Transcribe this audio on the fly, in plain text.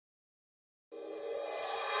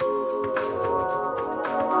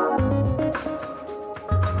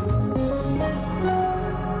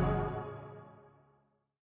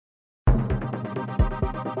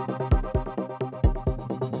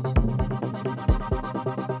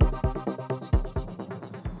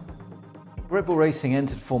Red Bull Racing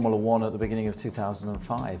entered Formula One at the beginning of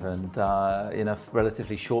 2005, and in a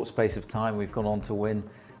relatively short space of time we've gone on to win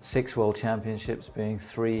 6 World Championships, being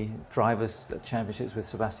 3 Drivers' Championships with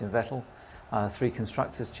Sebastian Vettel, 3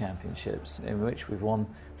 Constructors' Championships, in which we've won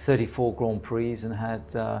 34 Grand Prix and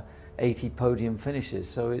had 80 podium finishes.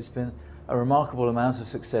 So it's been a remarkable amount of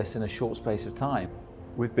success in a short space of time.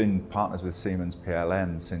 We've been partners with Siemens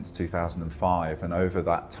PLM since 2005, and over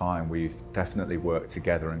that time we've definitely worked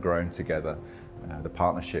together and grown together. The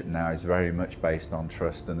partnership now is very much based on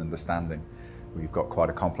trust and understanding. We've got quite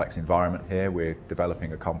a complex environment here. We're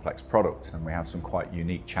developing a complex product and we have some quite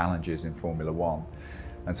unique challenges in Formula One.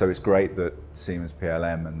 And so it's great that Siemens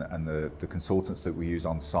PLM and the consultants that we use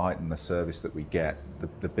on site and the service that we get,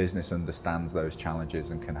 the business understands those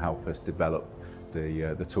challenges and can help us develop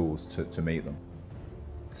the tools to meet them.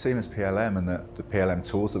 Siemens PLM and the PLM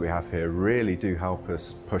tools that we have here really do help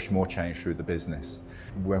us push more change through the business.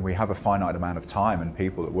 When we have a finite amount of time and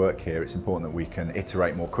people that work here, it's important that we can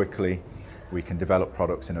iterate more quickly, we can develop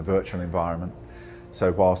products in a virtual environment.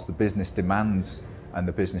 So whilst the business demands and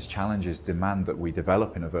the business challenges demand that we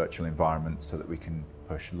develop in a virtual environment so that we can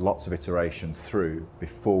push lots of iteration through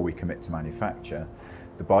before we commit to manufacture,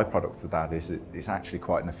 the byproduct of that is it's actually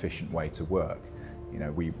quite an efficient way to work. You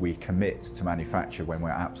know, we commit to manufacture when we're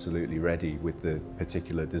absolutely ready with the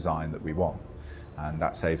particular design that we want. And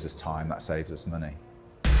that saves us time, that saves us money.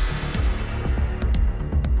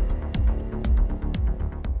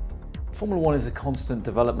 Formula One is a constant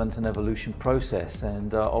development and evolution process,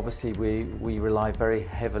 and obviously we rely very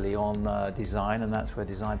heavily on design, and that's where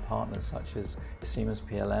design partners such as Siemens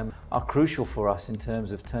PLM are crucial for us in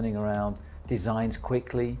terms of turning around designs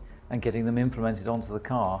quickly and getting them implemented onto the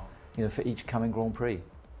car, you know, for each coming Grand Prix.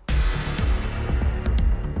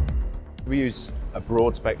 We use a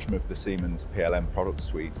broad spectrum of the Siemens PLM product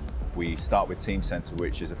suite. We start with Teamcenter,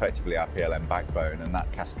 which is effectively our PLM backbone, and that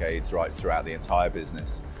cascades right throughout the entire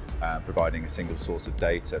business, providing a single source of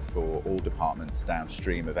data for all departments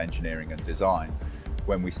downstream of engineering and design.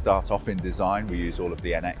 When we start off in design, we use all of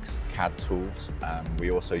the NX CAD tools.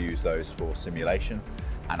 We also use those for simulation,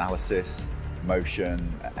 analysis,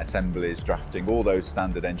 motion, assemblies, drafting, all those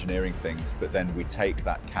standard engineering things, but then we take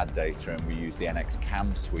that CAD data and we use the NX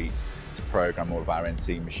CAM suite to program all of our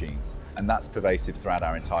NC machines. And that's pervasive throughout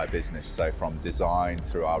our entire business, so from design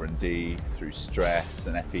through R&D, through stress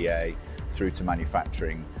and FEA, through to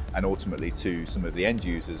manufacturing, and ultimately to some of the end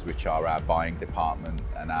users, which are our buying department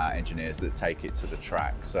and our engineers that take it to the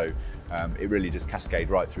track. So it really just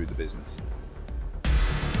cascades right through the business.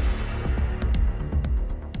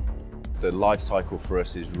 The life cycle for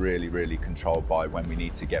us is really controlled by when we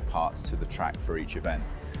need to get parts to the track for each event.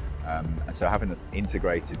 And so having an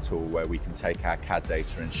integrated tool where we can take our CAD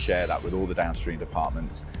data and share that with all the downstream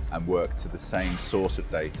departments and work to the same source of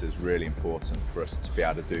data is really important for us to be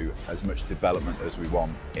able to do as much development as we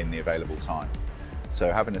want in the available time.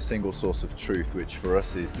 So having a single source of truth, which for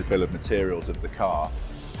us is the bill of materials of the car,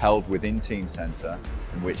 held within Teamcenter,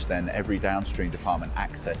 in which then every downstream department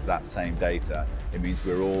access that same data, it means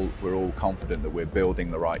we're all confident that we're building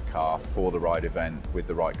the right car for the right event with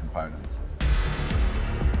the right components.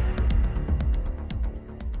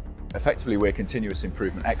 Effectively, we're continuous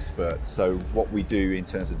improvement experts, so what we do in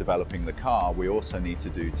terms of developing the car, we also need to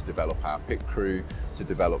do to develop our pit crew, to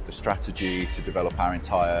develop the strategy, to develop our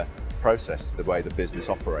entire process, the way the business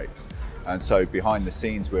operates. And so behind the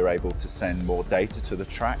scenes, we're able to send more data to the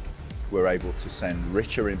track. We're able to send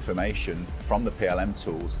richer information from the PLM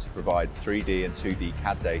tools to provide 3D and 2D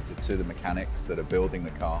CAD data to the mechanics that are building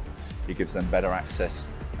the car. It gives them better access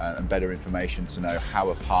and better information to know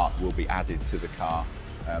how a part will be added to the car.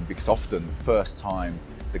 Because often the first time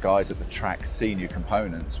the guys at the track see new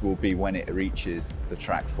components will be when it reaches the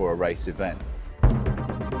track for a race event.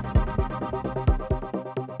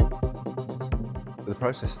 The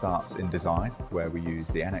process starts in design, where we use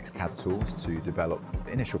the NX CAD tools to develop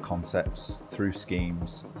initial concepts through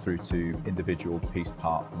schemes, through to individual piece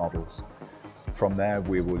part models. From there,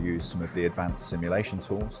 we will use some of the advanced simulation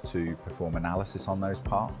tools to perform analysis on those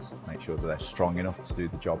parts, make sure that they're strong enough to do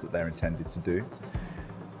the job that they're intended to do.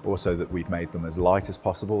 Also that we've made them as light as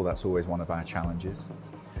possible, that's always one of our challenges.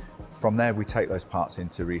 From there, we take those parts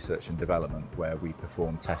into research and development, where we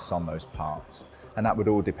perform tests on those parts. And that would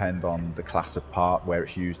all depend on the class of part, where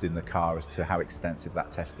it's used in the car, as to how extensive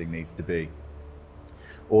that testing needs to be.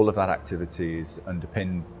 All of that activity is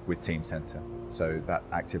underpinned with Teamcenter. So that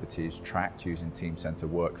activity is tracked using Teamcenter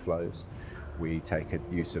workflows. We take a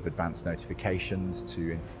use of advanced notifications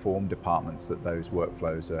to inform departments that those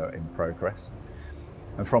workflows are in progress.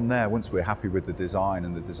 And from there, once we're happy with the design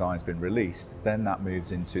and the design's been released, then that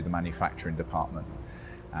moves into the manufacturing department.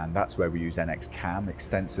 And that's where we use NX CAM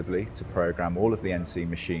extensively to program all of the NC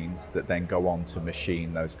machines that then go on to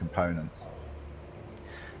machine those components.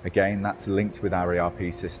 Again, that's linked with our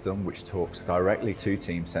ERP system, which talks directly to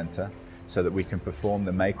Teamcenter so that we can perform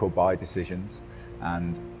the make or buy decisions,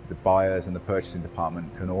 and the buyers and the purchasing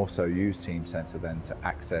department can also use Teamcenter then to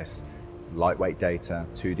access lightweight data,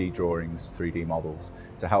 2D drawings, 3D models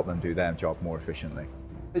to help them do their job more efficiently.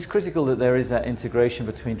 It's critical that there is that integration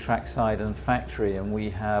between trackside and factory, and we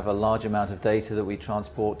have a large amount of data that we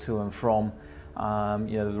transport to and from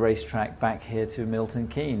the racetrack back here to Milton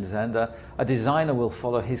Keynes, and a designer will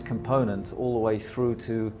follow his component all the way through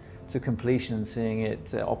to completion and seeing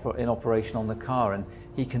it in operation on the car, and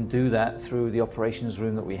he can do that through the operations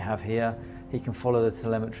room that we have here. He can follow the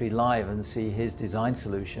telemetry live and see his design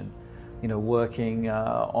solution working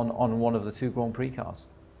on one of the 2 Grand Prix cars.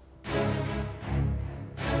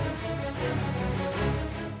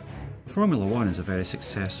 Formula One is a very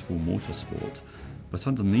successful motorsport, but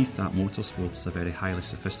underneath that motorsport is a very highly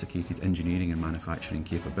sophisticated engineering and manufacturing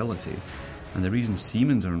capability, and the reason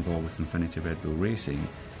Siemens are involved with Infiniti Red Bull Racing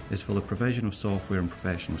is for the provision of software and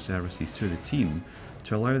professional services to the team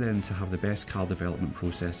to allow them to have the best car development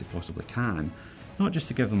process they possibly can, not just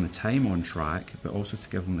to give them the time on track, but also to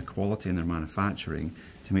give them the quality in their manufacturing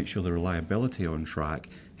to make sure the reliability on track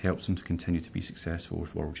helps them to continue to be successful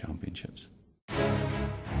with World Championships.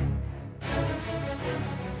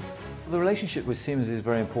 The relationship with Siemens is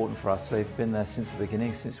very important for us. They've been there since the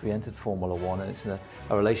beginning, since we entered Formula One, and it's a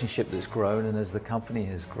relationship that's grown and as the company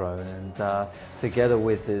has grown. And together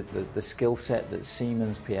with the skill set that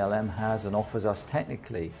Siemens PLM has and offers us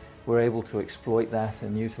technically, we're able to exploit that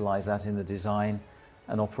and utilize that in the design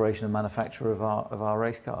and operation and manufacture of our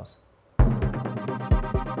race cars.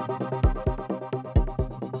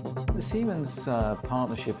 The Siemens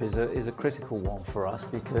partnership is a critical one for us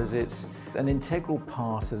because it's an integral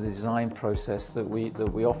part of the design process that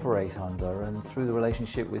we operate under, and through the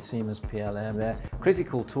relationship with Siemens PLM, they're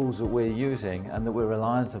critical tools that we're using and that we're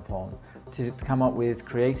reliant upon to come up with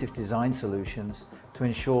creative design solutions to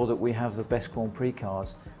ensure that we have the best Grand Prix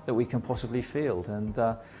cars that we can possibly field, and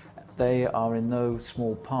they are in no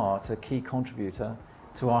small part a key contributor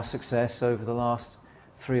to our success over the last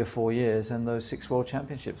 3 or 4 years and those 6 World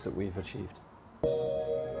Championships that we've achieved.